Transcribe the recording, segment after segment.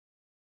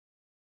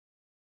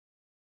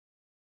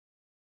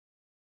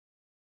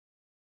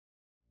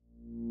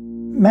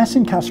Mass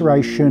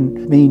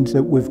incarceration means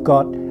that we've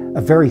got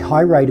a very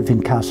high rate of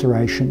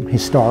incarceration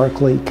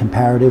historically,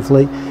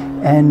 comparatively.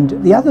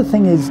 And the other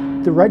thing is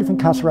the rate of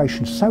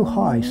incarceration is so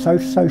high, so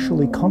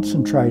socially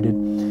concentrated,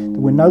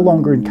 that we're no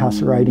longer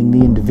incarcerating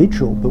the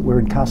individual, but we're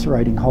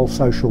incarcerating whole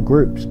social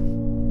groups.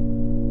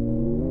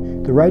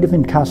 The rate of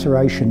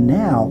incarceration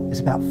now is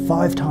about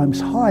 5 times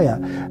higher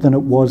than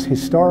it was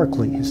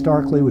historically.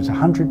 Historically it was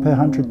 100 per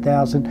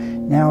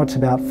 100,000, now it's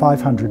about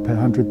 500 per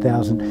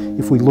 100,000.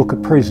 If we look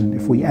at prison,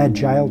 if we add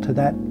jail to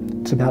that,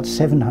 it's about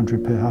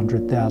 700 per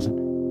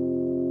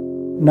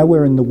 100,000.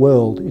 Nowhere in the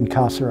world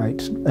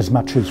incarcerates as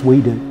much as we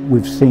do.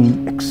 We've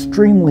seen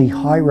extremely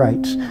high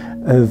rates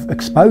of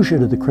exposure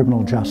to the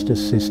criminal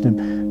justice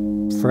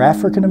system for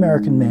African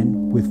American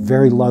men with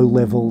very low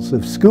levels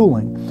of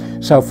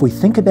schooling. So if we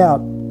think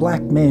about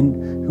black men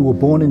who were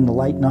born in the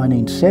late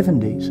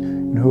 1970s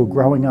and who are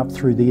growing up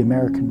through the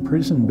American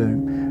prison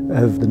boom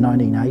of the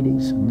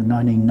 1980s and the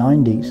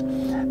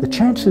 1990s, the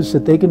chances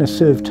that they're going to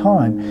serve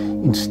time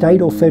in state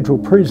or federal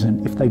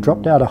prison if they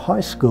dropped out of high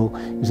school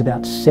is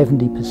about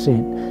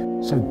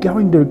 70%. So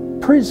going to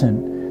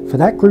prison for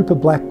that group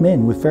of black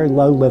men with very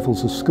low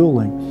levels of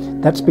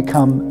schooling, that's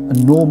become a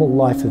normal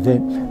life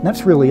event. And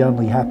that's really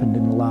only happened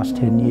in the last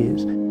 10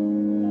 years.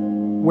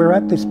 We're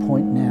at this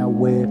point now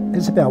where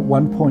there's about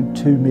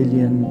 1.2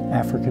 million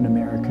African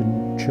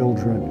American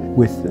children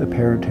with a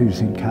parent who's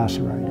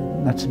incarcerated.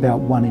 And that's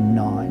about 1 in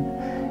 9.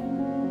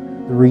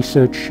 The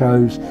research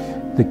shows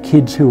that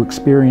kids who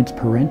experience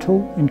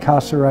parental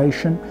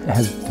incarceration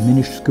have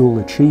diminished school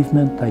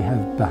achievement, they have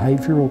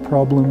behavioural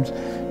problems,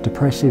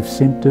 depressive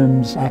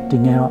symptoms,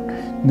 acting out.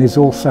 And there's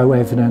also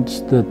evidence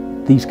that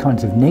these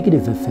kinds of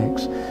negative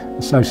effects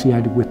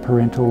associated with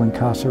parental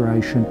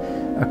incarceration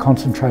are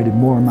concentrated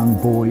more among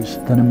boys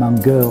than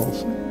among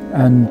girls.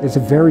 And there's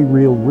a very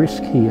real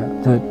risk here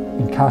that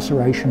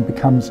incarceration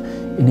becomes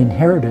an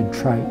inherited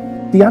trait.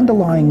 The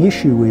underlying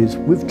issue is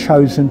we've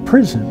chosen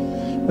prison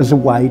as a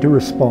way to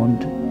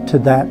respond to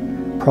that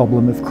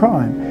problem of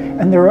crime.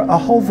 And there are a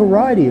whole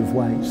variety of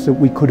ways that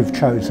we could have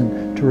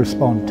chosen to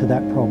respond to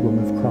that problem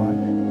of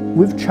crime.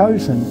 We've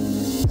chosen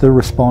the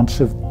response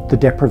of the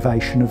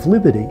deprivation of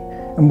liberty.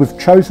 And we've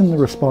chosen the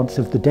response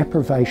of the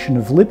deprivation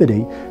of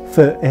liberty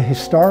for a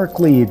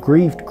historically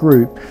aggrieved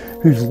group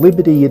whose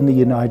liberty in the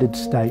United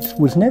States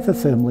was never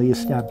firmly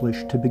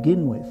established to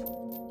begin with.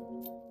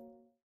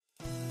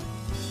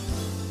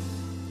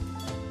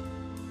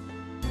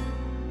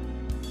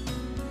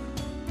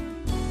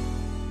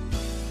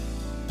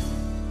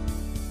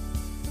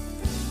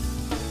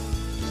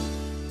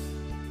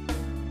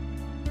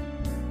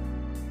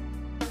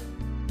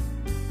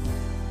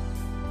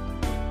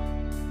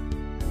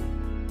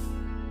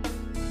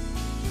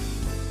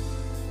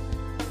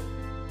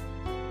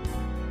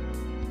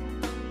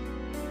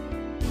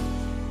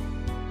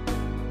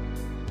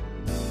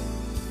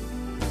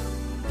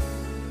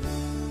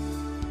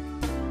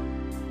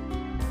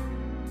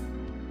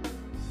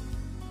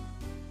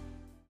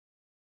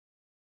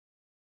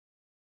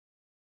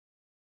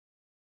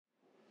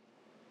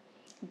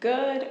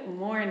 Good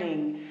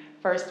morning,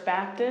 First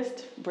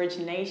Baptist, Bridge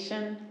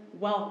Nation,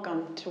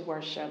 welcome to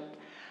worship.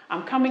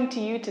 I'm coming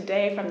to you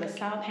today from the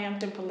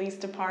Southampton Police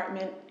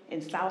Department in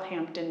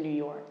Southampton, New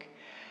York.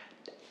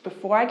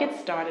 Before I get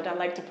started, I'd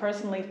like to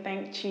personally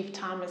thank Chief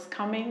Thomas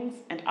Cummings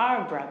and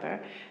our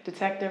brother,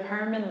 Detective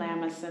Herman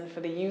Lamison,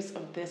 for the use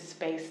of this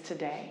space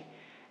today.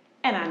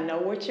 And I know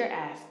what you're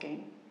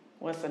asking.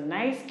 What's a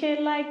nice kid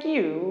like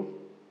you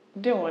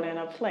doing in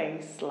a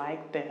place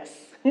like this?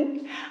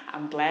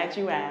 I'm glad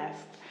you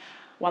asked.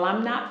 While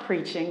I'm not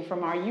preaching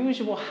from our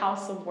usual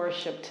house of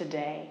worship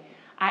today,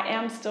 I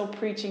am still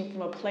preaching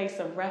from a place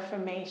of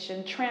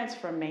reformation,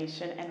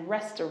 transformation, and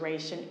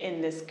restoration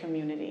in this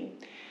community.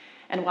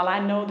 And while I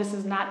know this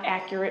is not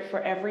accurate for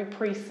every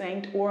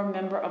precinct or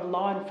member of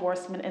law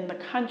enforcement in the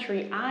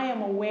country, I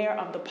am aware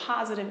of the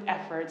positive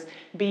efforts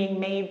being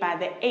made by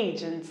the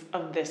agents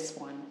of this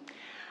one.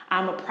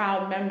 I'm a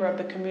proud member of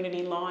the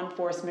Community Law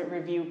Enforcement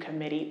Review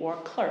Committee, or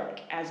CLERC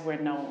as we're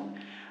known,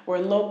 where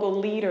local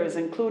leaders,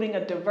 including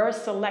a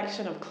diverse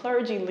selection of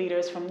clergy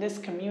leaders from this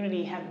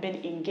community, have been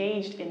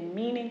engaged in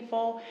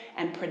meaningful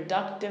and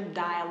productive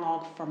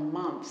dialogue for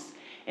months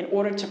in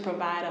order to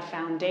provide a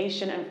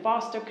foundation and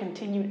foster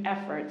continued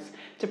efforts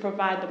to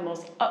provide the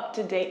most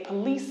up-to-date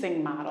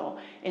policing model,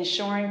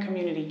 ensuring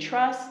community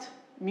trust,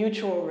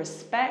 mutual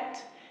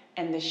respect,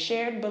 and the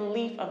shared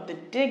belief of the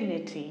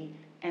dignity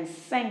and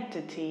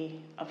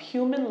sanctity of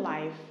human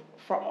life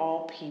for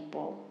all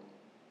people.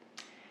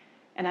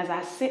 And as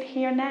I sit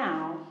here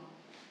now,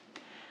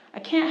 I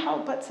can't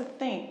help but to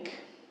think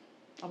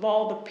of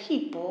all the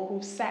people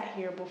who sat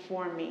here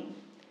before me.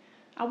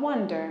 I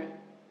wonder,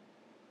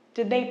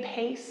 did they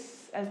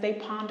pace as they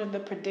pondered the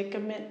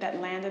predicament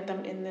that landed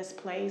them in this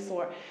place,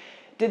 or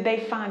did they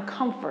find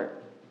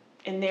comfort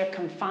in their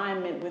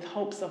confinement with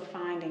hopes of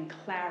finding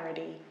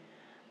clarity?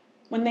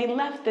 When they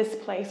left this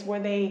place, were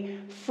they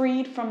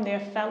freed from their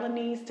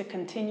felonies to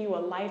continue a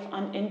life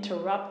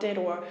uninterrupted,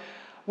 or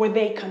were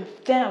they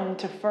condemned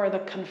to further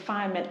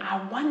confinement?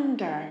 I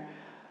wonder,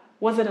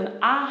 Was it an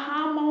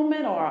aha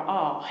moment or an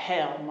oh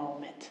hell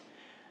moment?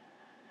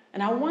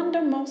 And I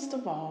wonder most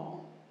of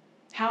all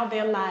how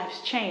their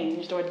lives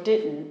changed or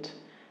didn't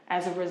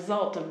as a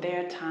result of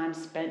their time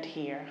spent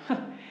here.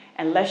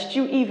 And lest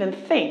you even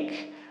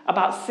think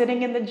about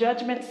sitting in the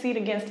judgment seat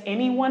against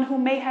anyone who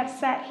may have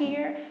sat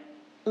here,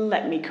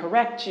 let me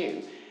correct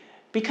you.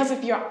 Because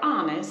if you're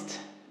honest,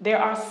 there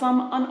are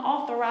some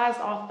unauthorized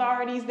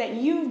authorities that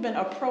you've been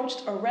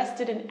approached,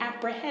 arrested, and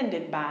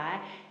apprehended by,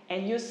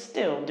 and you're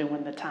still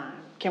doing the time.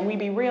 Can we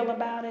be real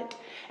about it?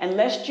 And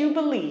lest you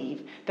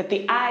believe that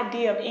the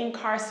idea of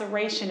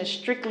incarceration is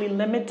strictly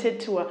limited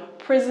to a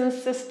prison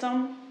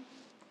system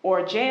or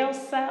a jail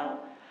cell,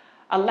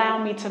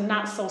 allow me to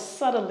not so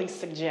subtly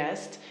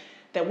suggest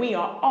that we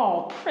are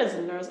all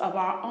prisoners of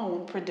our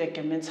own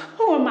predicaments.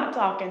 Who am I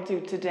talking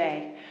to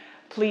today?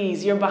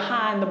 Please, you're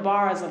behind the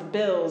bars of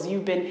bills.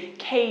 You've been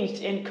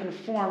caged in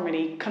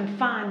conformity,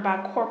 confined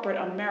by corporate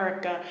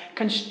America,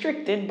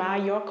 constricted by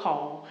your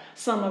call.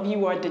 Some of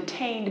you are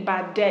detained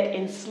by debt,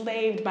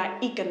 enslaved by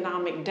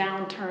economic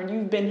downturn.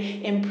 You've been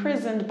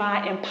imprisoned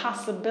by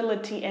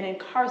impossibility and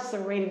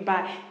incarcerated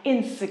by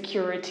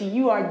insecurity.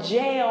 You are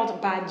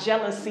jailed by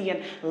jealousy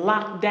and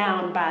locked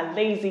down by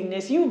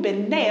laziness. You've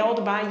been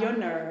nailed by your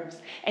nerves,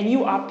 and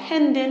you are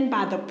penned in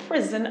by the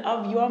prison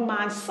of your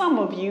mind. Some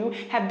of you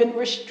have been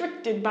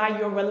restricted by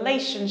your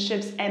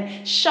relationships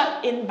and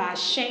shut in by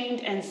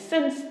shame and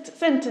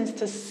sentenced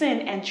to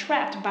sin and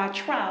trapped by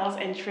trials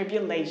and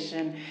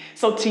tribulation.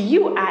 So to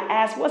you, I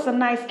ask, what's a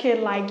nice kid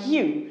like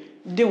you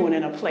doing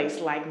in a place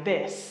like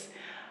this?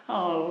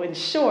 Oh, in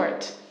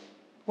short,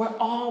 we're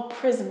all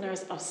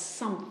prisoners of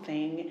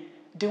something,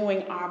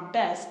 doing our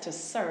best to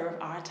serve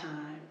our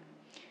time.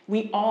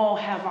 We all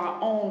have our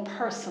own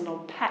personal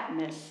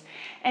patness,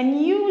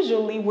 and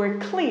usually we're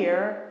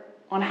clear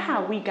on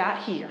how we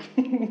got here.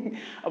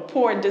 A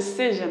poor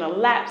decision, a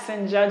lapse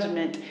in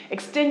judgment,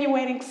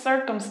 extenuating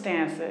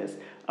circumstances,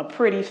 a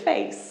pretty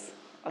face,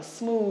 a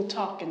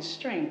smooth-talking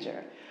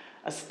stranger,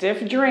 a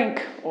stiff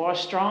drink or a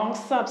strong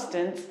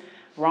substance,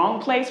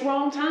 wrong place,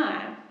 wrong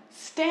time,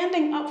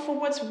 standing up for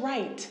what's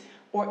right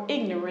or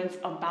ignorance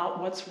about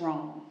what's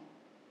wrong.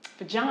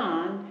 For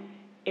John,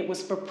 it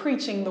was for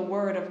preaching the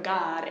word of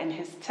God and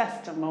his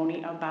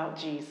testimony about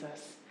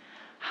Jesus.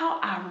 How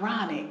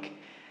ironic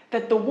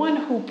that the one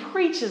who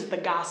preaches the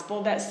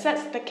gospel that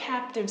sets the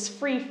captives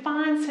free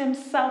finds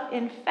himself,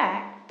 in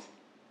fact,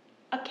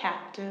 a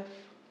captive.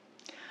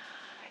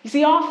 You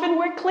see, often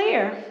we're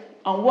clear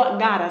on what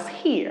got us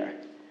here.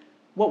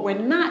 What we're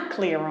not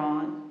clear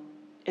on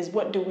is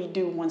what do we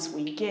do once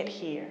we get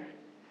here.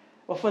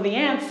 Well, for the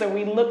answer,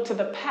 we look to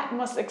the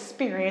Patmos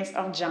experience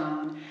of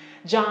John.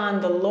 John,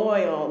 the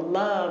loyal,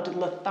 loved,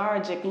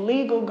 lethargic,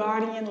 legal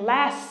guardian,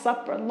 last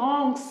supper,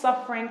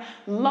 long-suffering,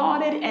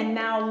 lauded, and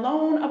now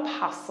lone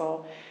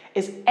apostle,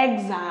 is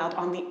exiled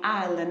on the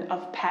island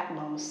of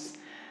Patmos.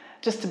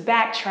 Just to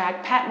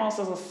backtrack, Patmos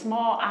is a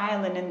small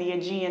island in the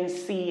Aegean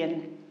Sea,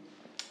 an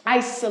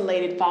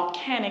isolated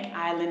volcanic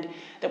island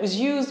that was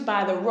used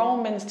by the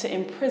Romans to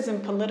imprison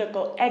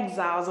political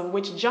exiles, of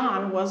which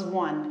John was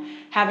one,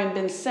 having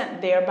been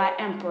sent there by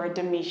Emperor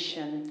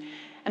Domitian.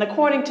 And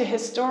according to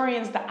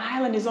historians, the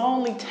island is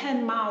only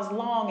 10 miles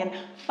long and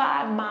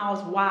 5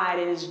 miles wide.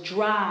 It is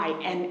dry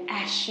and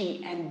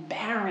ashy and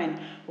barren,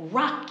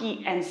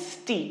 rocky and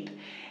steep.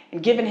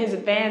 And given his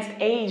advanced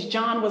age,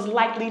 John was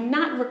likely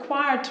not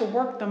required to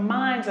work the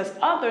mines as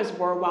others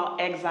were while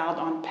exiled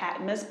on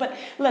Patmos. But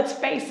let's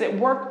face it,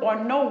 work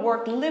or no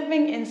work,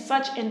 living in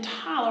such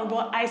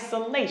intolerable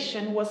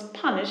isolation was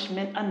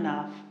punishment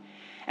enough.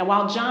 And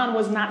while John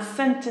was not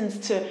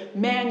sentenced to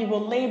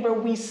manual labor,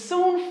 we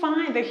soon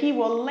find that he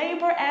will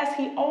labor as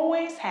he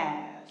always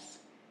has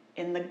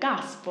in the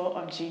gospel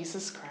of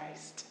Jesus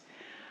Christ,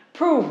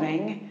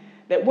 proving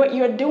that what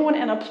you're doing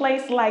in a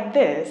place like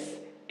this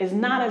is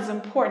not as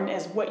important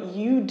as what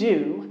you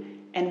do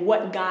and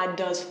what God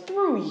does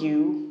through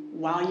you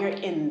while you're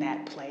in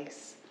that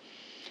place.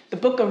 The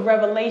book of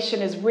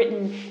Revelation is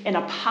written in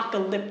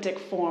apocalyptic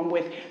form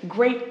with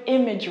great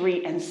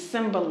imagery and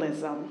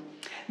symbolism.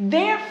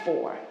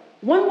 Therefore,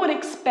 one would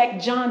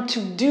expect John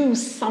to do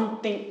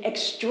something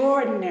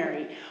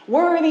extraordinary,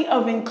 worthy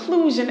of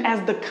inclusion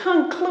as the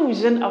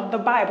conclusion of the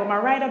Bible. Am I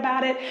right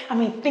about it? I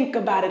mean, think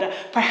about it.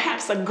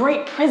 Perhaps a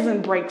great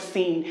prison break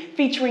scene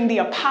featuring the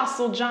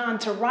Apostle John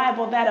to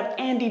rival that of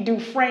Andy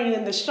Dufresne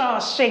in the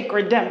Shawshank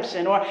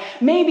Redemption, or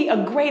maybe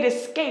a great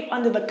escape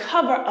under the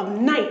cover of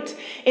night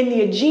in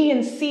the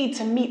Aegean Sea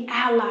to meet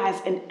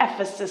allies in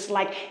Ephesus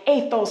like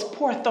Athos,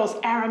 Porthos,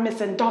 Aramis,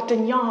 and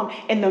D'Artagnan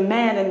in The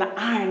Man in the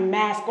Iron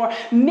Mask, or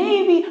maybe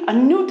a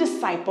new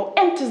disciple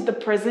enters the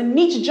prison,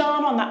 meets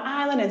John on the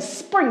island, and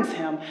springs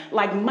him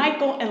like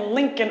Michael and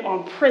Lincoln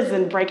on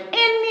Prison Break.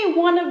 Any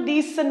one of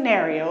these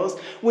scenarios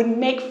would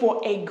make for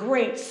a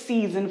great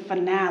season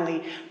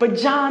finale. But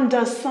John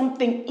does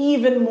something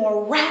even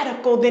more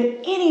radical than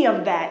any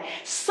of that,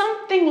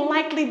 something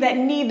likely that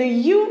neither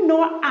you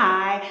nor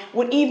I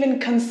would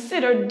even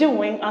consider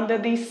doing under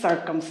these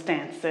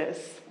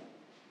circumstances.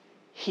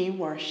 He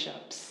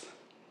worships.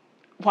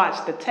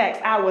 Watch the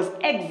text. I was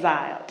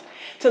exiled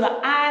to the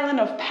island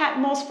of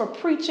Patmos for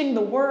preaching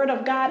the word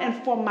of God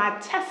and for my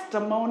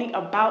testimony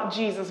about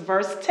Jesus.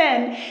 Verse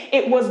 10,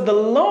 it was the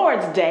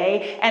Lord's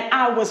day and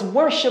I was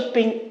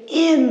worshiping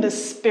in the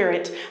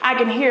Spirit. I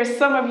can hear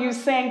some of you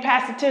saying,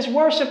 Pastor Tish,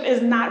 worship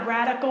is not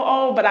radical.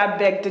 Oh, but I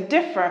beg to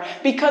differ,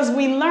 because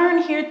we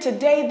learn here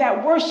today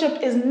that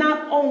worship is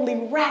not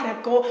only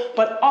radical,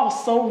 but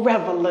also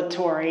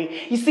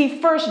revelatory. You see,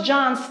 1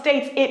 John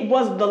states it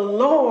was the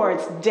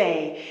Lord's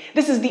day.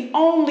 This is the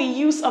only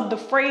use of the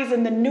phrase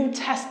in the New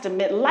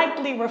Testament,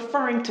 likely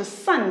referring to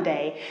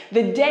Sunday,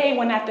 the day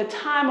when at the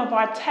time of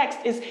our text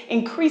is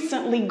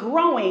increasingly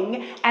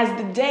growing as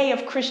the day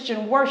of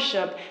Christian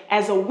worship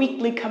as a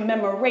weekly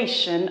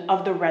commemoration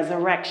of the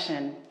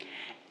resurrection.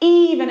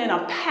 Even in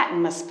a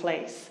Patmos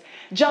place,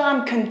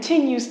 John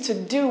continues to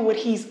do what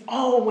he's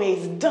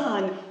always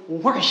done,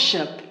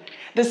 worship.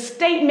 The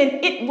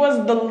statement, it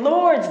was the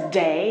Lord's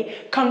day,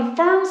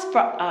 confirms for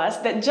us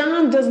that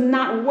John does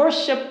not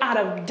worship out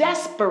of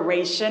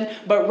desperation,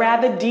 but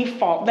rather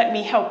default. Let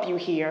me help you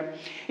here.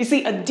 You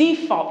see, a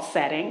default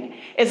setting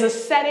is a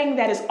setting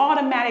that is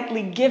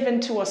automatically given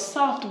to a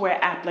software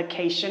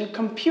application,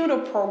 computer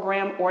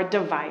program, or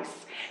device.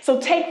 So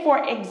take,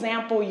 for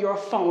example, your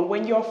phone.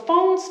 When your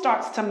phone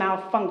starts to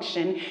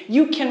malfunction,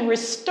 you can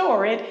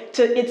restore it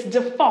to its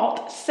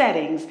default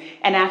settings.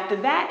 And after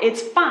that,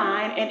 it's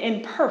fine and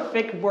in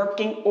perfect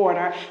working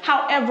order.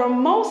 However,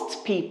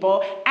 most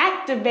people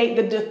activate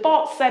the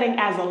default setting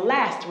as a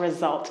last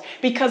result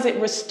because it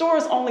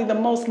restores only the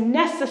most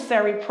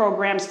necessary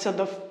programs to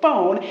the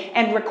phone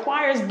and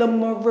requires the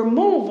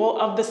removal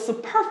of the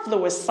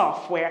superfluous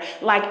software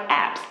like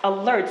apps,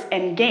 alerts,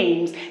 and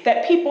games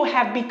that people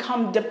have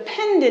become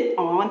dependent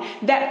on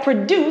that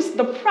produce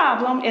the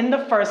problem in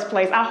the first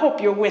place. I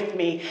hope you're with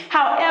me.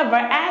 However,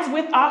 as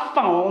with our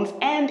phones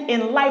and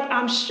in life,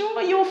 I'm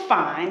sure you'll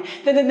find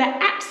that in the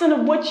absence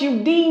of what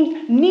you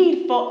deem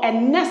needful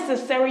and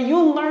necessary,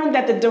 you'll learn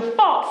that the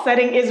default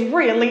setting is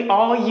really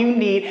all you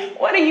need.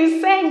 What are you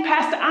saying,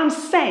 Pastor? I'm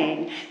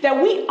saying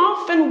that we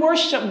often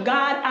worship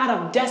God out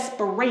of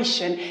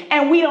desperation,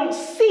 and we don't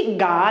seek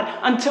God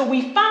until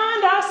we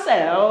find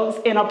ourselves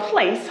in a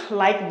place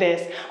like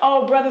this.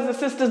 Oh, brothers and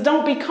sisters,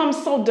 don't become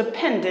so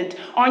dependent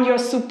on your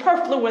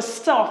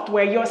superfluous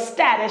software, your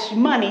status,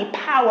 money,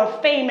 power,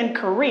 fame, and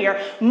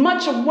career,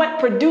 much of what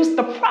produced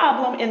the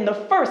problem in the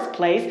first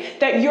place,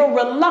 that you're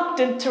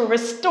reluctant to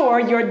restore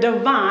your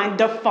divine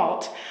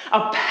default.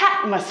 A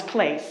Patmos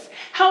place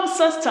helps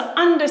us to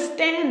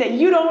understand that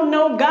you don't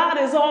know God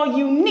is all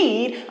you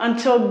need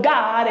until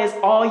God is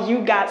all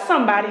you got.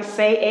 Somebody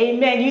say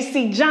amen. You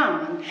see,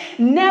 John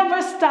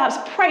never stops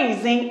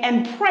praising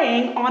and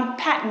praying on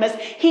Patmos.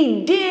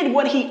 He did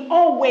what he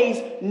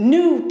always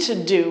knew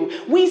to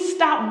do. We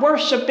stop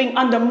worshiping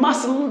under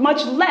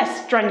much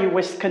less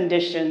strenuous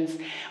conditions.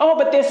 Oh,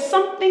 but there's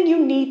something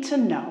you need to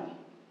know.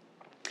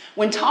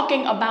 When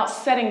talking about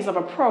settings of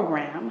a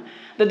program,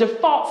 the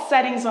default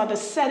settings are the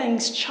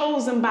settings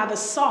chosen by the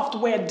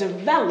software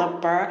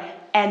developer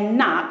and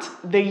not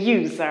the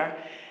user.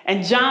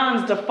 And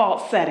John's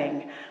default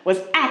setting was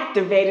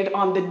activated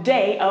on the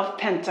day of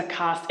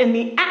Pentecost. In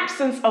the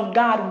absence of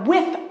God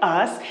with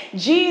us,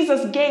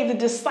 Jesus gave the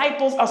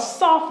disciples a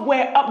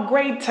software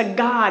upgrade to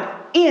God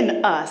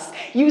in us.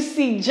 You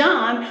see,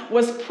 John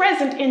was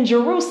present in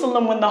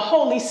Jerusalem when the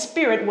Holy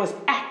Spirit was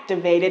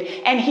activated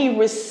and he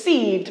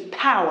received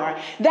power.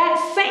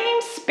 That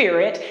same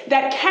Spirit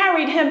that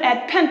carried him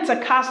at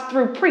Pentecost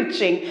through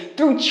preaching,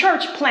 through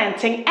church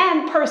planting,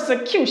 and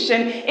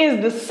persecution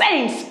is the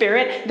same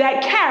Spirit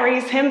that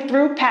carries him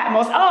through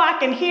Patmos. Oh, I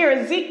can hear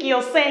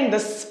Ezekiel saying, the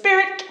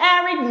Spirit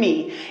carried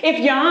me. If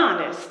you're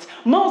honest,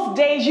 most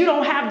days you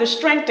don't have the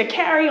strength to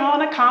carry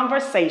on a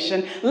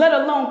conversation, let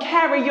alone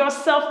carry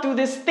yourself through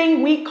this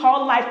thing we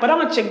call life. But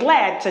aren't you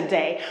glad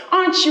today?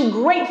 Aren't you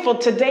grateful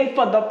today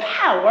for the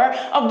power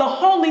of the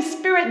Holy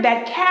Spirit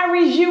that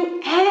carries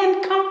you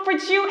and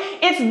comforts you?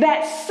 It's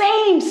that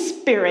same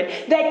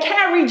Spirit that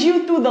carried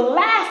you through the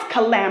last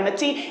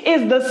calamity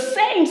is the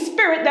same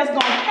Spirit that's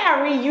going to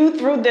carry you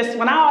through this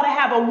one. I ought to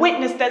have a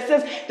witness that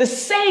says the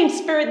same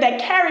Spirit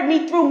that carried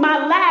me through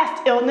my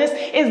last illness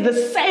is the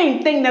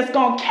same thing that's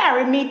going to carry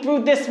me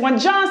through this one.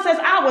 John says,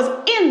 I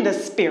was in the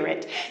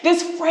Spirit.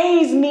 This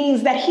phrase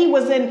means that he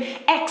was in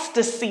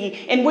ecstasy,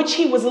 in which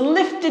he was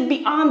lifted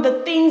beyond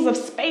the things of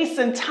space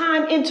and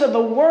time into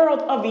the world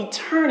of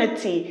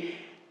eternity.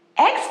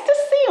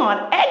 Ecstasy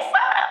on exile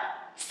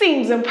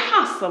seems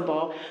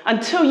impossible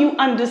until you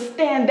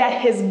understand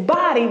that his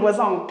body was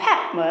on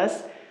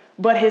Patmos,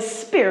 but his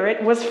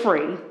spirit was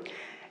free.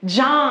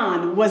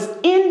 John was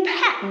in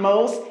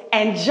Patmos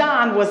and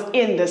John was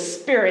in the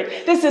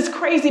Spirit. This is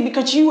crazy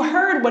because you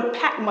heard what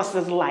Patmos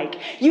is like.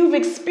 You've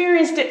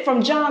experienced it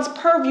from John's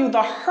purview,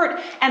 the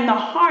hurt and the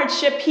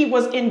hardship he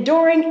was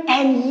enduring,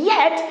 and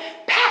yet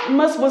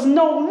Patmos was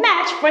no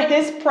match for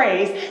his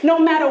praise. No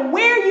matter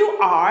where you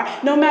are,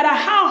 no matter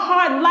how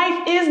hard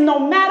life is, no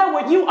matter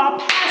what you are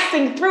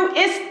passing through,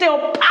 it's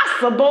still possible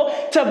impossible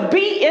to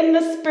be in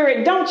the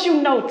Spirit. Don't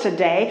you know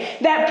today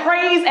that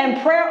praise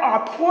and prayer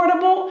are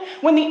portable?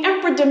 When the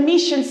Emperor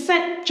Domitian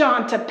sent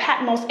John to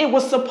Patmos, it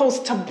was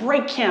supposed to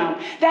break him.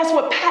 That's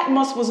what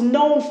Patmos was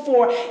known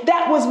for.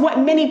 That was what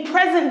many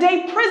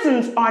present-day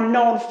prisons are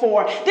known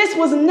for. This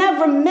was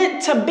never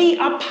meant to be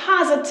a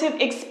positive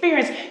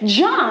experience.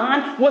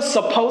 John was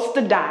supposed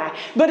to die,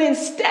 but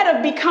instead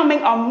of becoming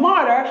a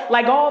martyr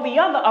like all the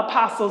other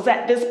apostles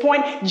at this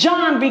point,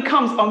 John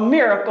becomes a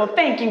miracle.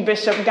 Thank you,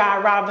 Bishop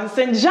Guy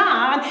Robinson.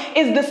 John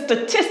is the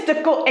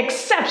statistical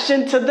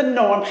exception to the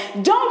norm.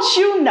 Don't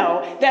you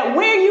know that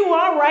where you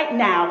are right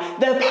now,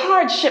 the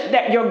hardship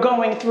that you're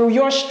going through,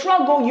 your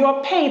struggle,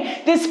 your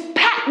pain, this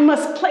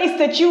Patmos place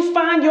that you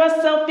find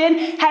yourself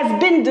in has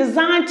been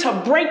designed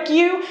to break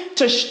you,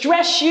 to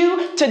stress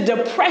you, to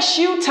depress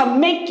you, to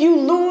make you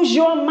lose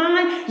your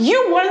mind.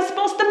 You weren't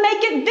supposed to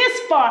make it this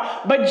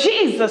far, but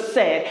Jesus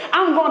said,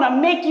 I'm going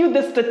to make you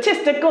the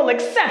statistical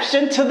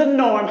exception to the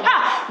norm.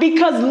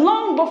 Because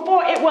long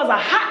before it was a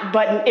hot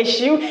button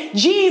issue,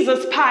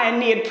 Jesus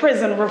pioneered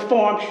prison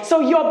reform. So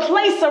your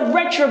place of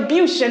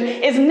retribution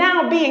is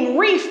now being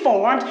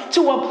reformed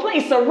to a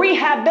place of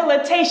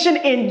rehabilitation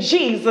in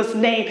Jesus'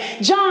 name.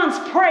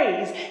 John's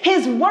praise,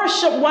 his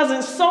worship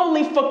wasn't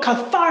solely for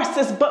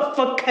catharsis, but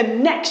for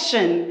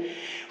connection.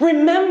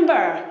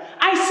 Remember,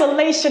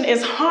 isolation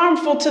is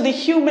harmful to the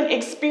human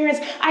experience.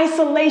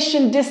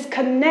 Isolation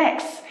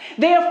disconnects.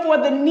 Therefore,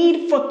 the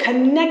need for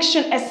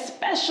connection,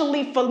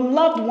 especially for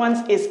loved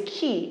ones, is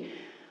key.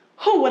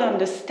 Who would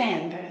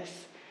understand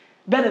this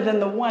better than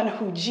the one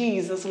who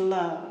Jesus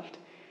loved?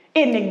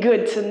 Isn't it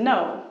good to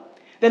know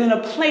that in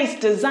a place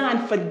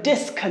designed for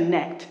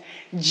disconnect,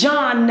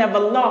 John never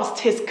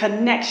lost his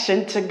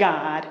connection to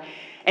God?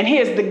 And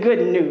here's the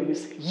good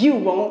news. You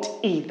won't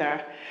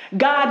either.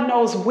 God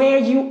knows where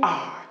you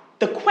are.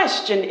 The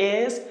question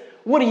is,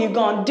 what are you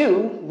going to do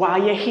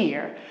while you're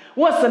here?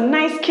 What's a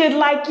nice kid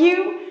like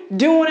you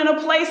doing in a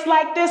place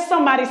like this?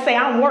 Somebody say,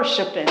 I'm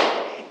worshiping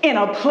in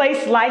a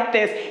place like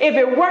this. If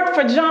it worked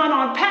for John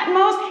on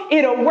Patmos,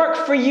 it'll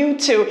work for you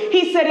too.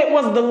 He said it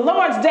was the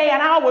Lord's day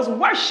and I was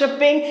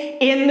worshiping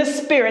in the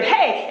Spirit.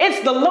 Hey,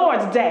 it's the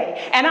Lord's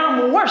day and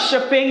I'm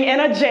worshiping in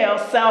a jail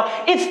cell.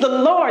 It's the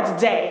Lord's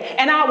day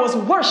and I was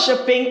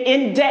worshiping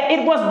in debt.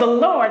 It was the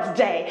Lord's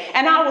day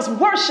and I was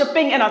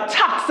worshiping in a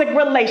toxic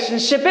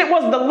relationship. It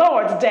was the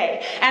Lord's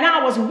day and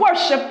I was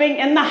worshiping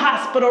in the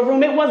hospital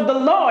room. It was the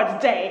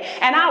Lord's day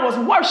and I was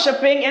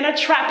worshiping in a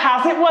trap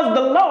house. It was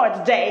the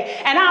Lord's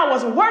day and I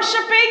was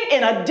worshiping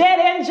in a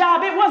dead-end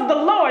job. It was the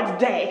Lord's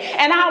day.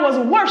 And I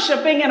was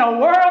worshiping in a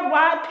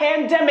worldwide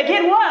pandemic.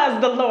 It was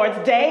the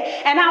Lord's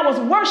day. And I was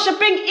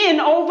worshiping in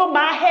over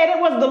my head.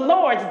 It was the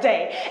Lord's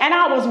day. And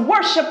I was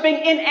worshiping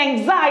in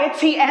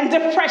anxiety and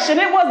depression.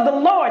 It was the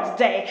Lord's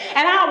day.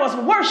 And I was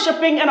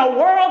worshiping in a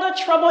world of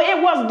trouble.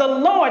 It was the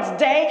Lord's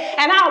day.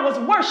 And I was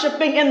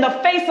worshiping in the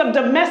face of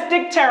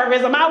domestic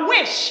terrorism. I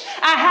wish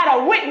I had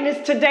a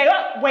witness today.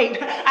 Oh,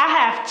 wait, I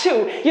have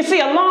two. You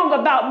see, along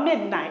about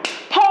midnight,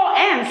 Paul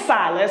and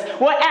Silas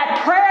were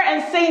at prayer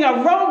and singing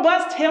a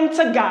robust hymn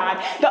to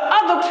God. The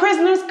other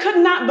prisoners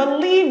could not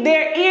believe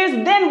their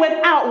ears. Then,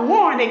 without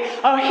warning,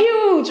 a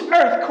huge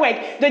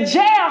earthquake. The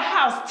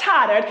jailhouse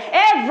tottered.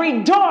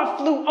 Every door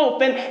flew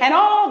open, and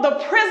all the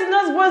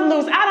prisoners were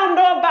loose. I don't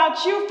know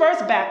about you,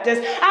 First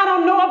Baptist. I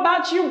don't know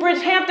about you,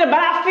 Bridgehampton, but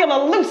I feel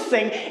a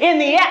loosing in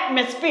the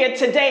atmosphere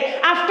today.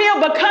 I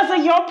feel because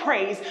of your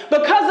praise,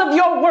 because of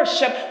your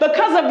worship,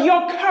 because of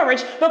your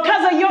courage,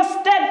 because of your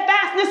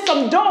steadfastness,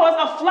 some doors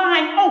are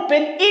flying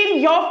open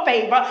in your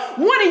favor.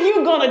 What are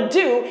you going to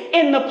do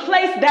in the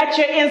place that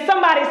you're in?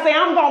 Somebody say,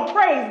 I'm going to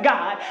praise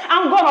God.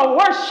 I'm going to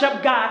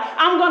worship God.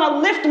 I'm going to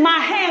lift my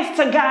hands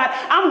to God.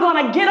 I'm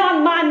going to get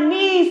on my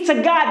knees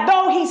to God.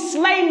 Though he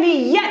slay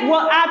me, yet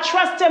will I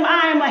trust him.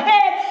 I am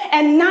ahead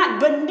and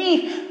not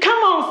beneath.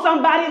 Come on,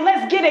 somebody.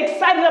 Let's get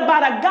excited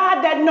about a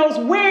God that knows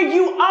where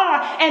you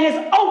are and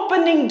is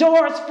opening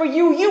doors for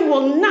you. You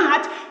will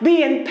not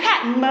be in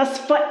Patmos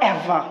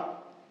forever.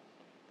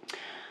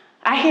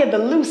 I hear the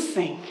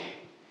loosing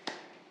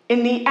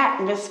in the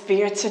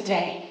atmosphere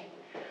today.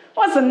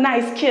 What's a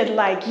nice kid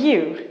like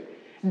you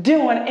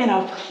doing in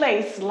a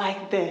place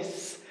like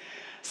this?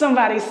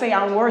 Somebody say,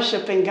 I'm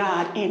worshiping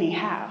God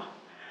anyhow.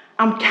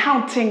 I'm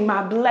counting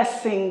my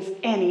blessings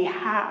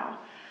anyhow.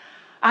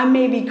 I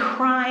may be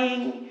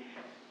crying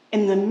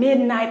in the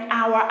midnight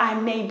hour. I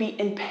may be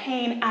in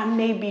pain. I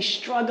may be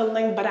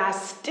struggling, but I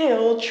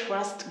still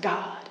trust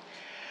God.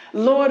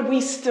 Lord,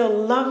 we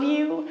still love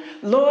you.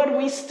 Lord,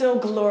 we still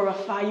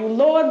glorify you.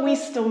 Lord, we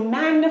still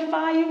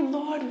magnify you.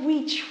 Lord,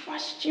 we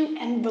trust you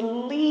and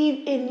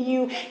believe in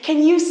you.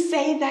 Can you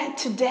say that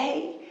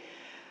today?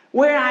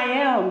 Where I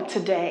am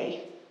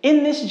today,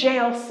 in this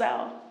jail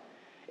cell,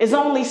 is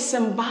only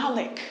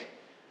symbolic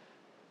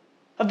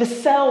of the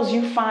cells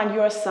you find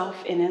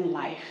yourself in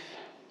life.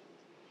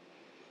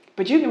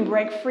 But you can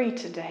break free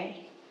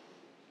today.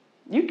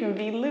 You can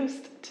be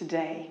loosed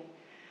today.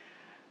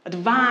 A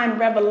divine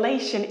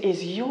revelation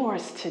is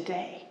yours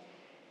today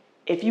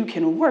if you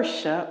can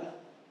worship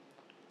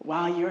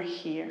while you're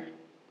here.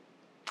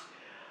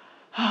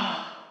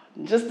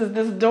 Just as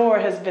this door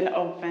has been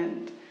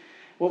opened,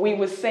 what we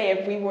would say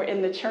if we were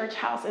in the church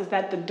house is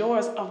that the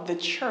doors of the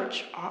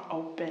church are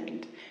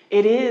opened.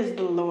 It is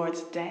the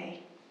Lord's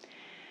day.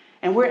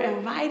 And we're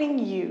inviting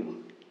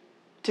you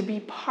to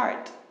be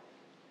part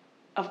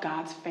of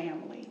God's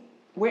family.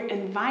 We're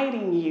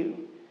inviting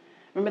you.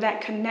 Remember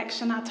that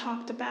connection I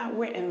talked about?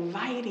 We're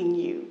inviting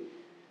you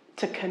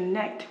to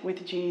connect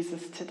with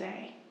Jesus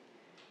today.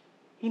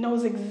 He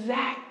knows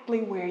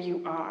exactly where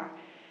you are,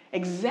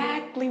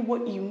 exactly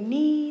what you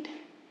need,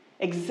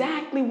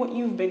 exactly what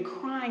you've been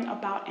crying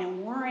about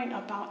and worrying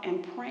about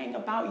and praying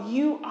about.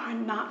 You are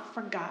not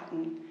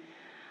forgotten.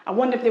 I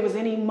wonder if there was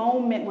any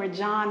moment where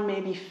John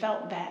maybe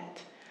felt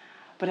that.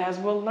 But as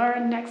we'll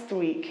learn next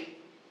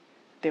week,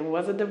 there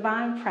was a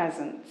divine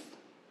presence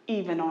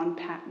even on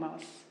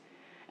Patmos.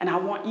 And I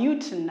want you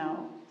to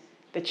know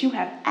that you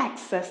have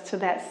access to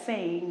that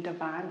same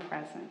divine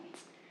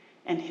presence.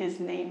 And his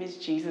name is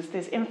Jesus.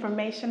 There's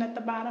information at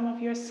the bottom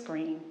of your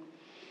screen.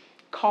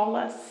 Call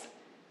us,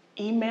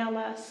 email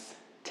us,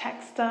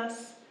 text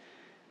us,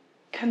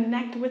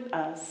 connect with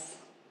us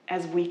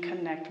as we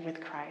connect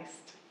with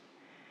Christ.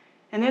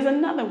 And there's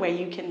another way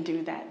you can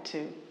do that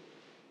too,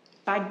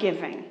 by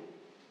giving.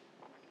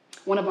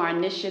 One of our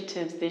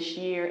initiatives this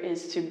year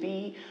is to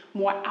be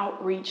more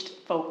outreach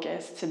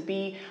focused, to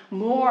be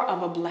more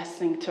of a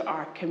blessing to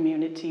our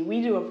community.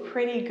 We do a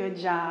pretty good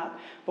job,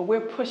 but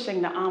we're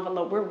pushing the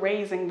envelope. We're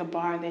raising the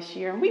bar this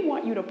year, and we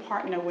want you to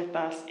partner with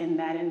us in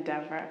that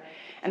endeavor.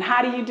 And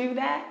how do you do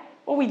that?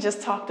 Well, we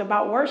just talked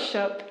about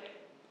worship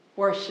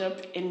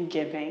in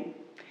giving.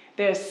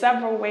 There are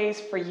several ways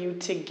for you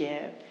to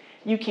give.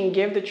 You can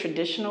give the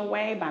traditional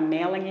way by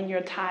mailing in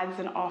your tithes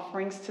and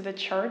offerings to the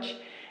church.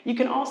 You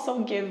can also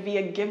give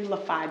via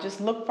Givelify.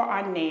 Just look for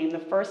our name, the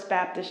First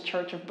Baptist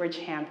Church of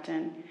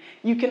Bridgehampton.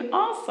 You can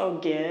also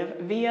give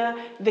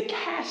via the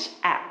Cash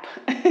App.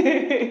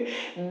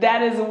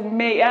 That is,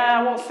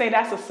 I won't say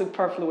that's a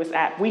superfluous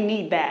app. We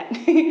need that.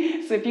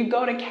 So if you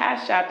go to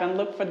Cash App and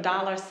look for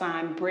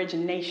 $Bridge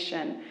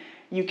Nation,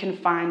 you can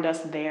find us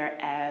there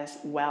as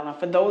well. And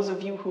for those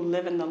of you who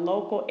live in the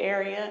local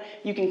area,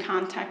 you can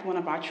contact one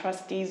of our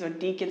trustees or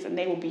deacons, and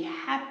they will be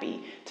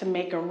happy to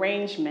make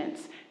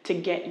arrangements to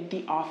get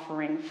the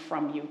offering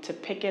from you, to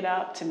pick it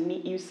up, to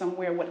meet you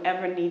somewhere,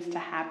 whatever needs to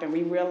happen.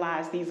 We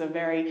realize these are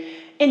very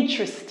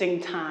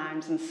interesting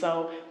times, and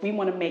so we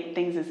want to make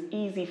things as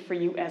easy for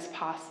you as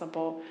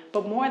possible.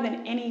 But more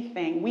than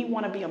anything, we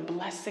want to be a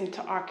blessing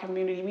to our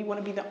community. We want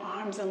to be the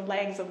arms and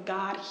legs of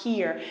God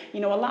here.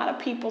 You know, a lot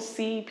of people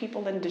see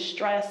people in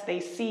distress.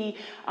 They see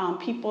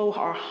people who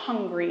are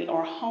hungry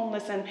or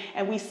homeless,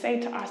 and we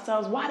say to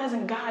ourselves, why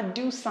doesn't God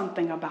do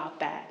something about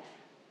that?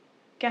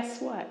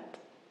 Guess what?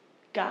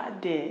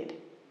 God did.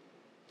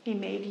 He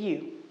made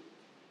you.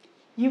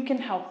 You can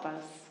help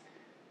us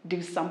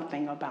do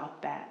something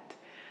about that.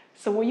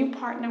 So will you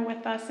partner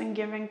with us in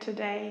giving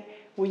today?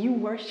 Will you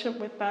worship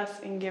with us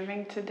in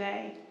giving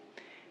today?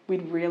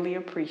 We'd really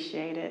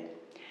appreciate it.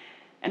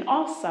 And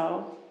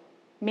also,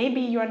 maybe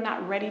you're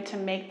not ready to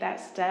make that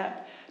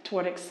step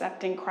toward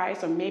accepting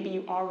Christ, or maybe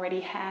you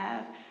already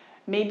have.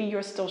 Maybe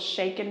you're still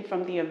shaken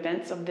from the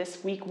events of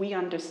this week. We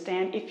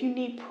understand. If you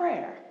need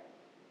prayer,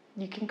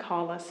 you can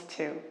call us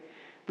too.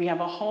 We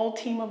have a whole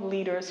team of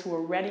leaders who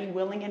are ready,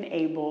 willing, and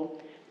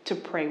able to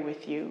pray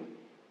with you.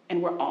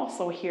 And we're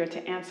also here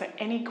to answer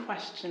any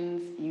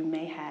questions you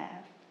may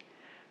have.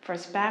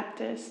 First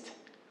Baptist,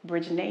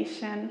 Bridge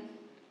Nation,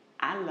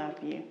 I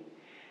love you.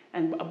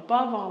 And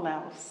above all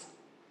else,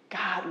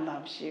 God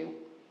loves you.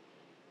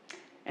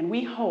 And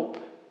we hope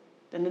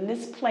that in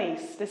this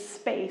place, this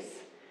space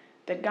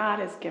that God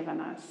has given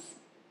us,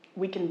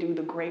 we can do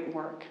the great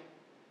work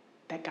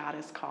that God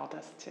has called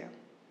us to.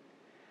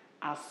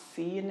 I'll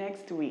see you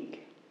next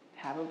week.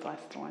 Have a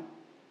blessed one.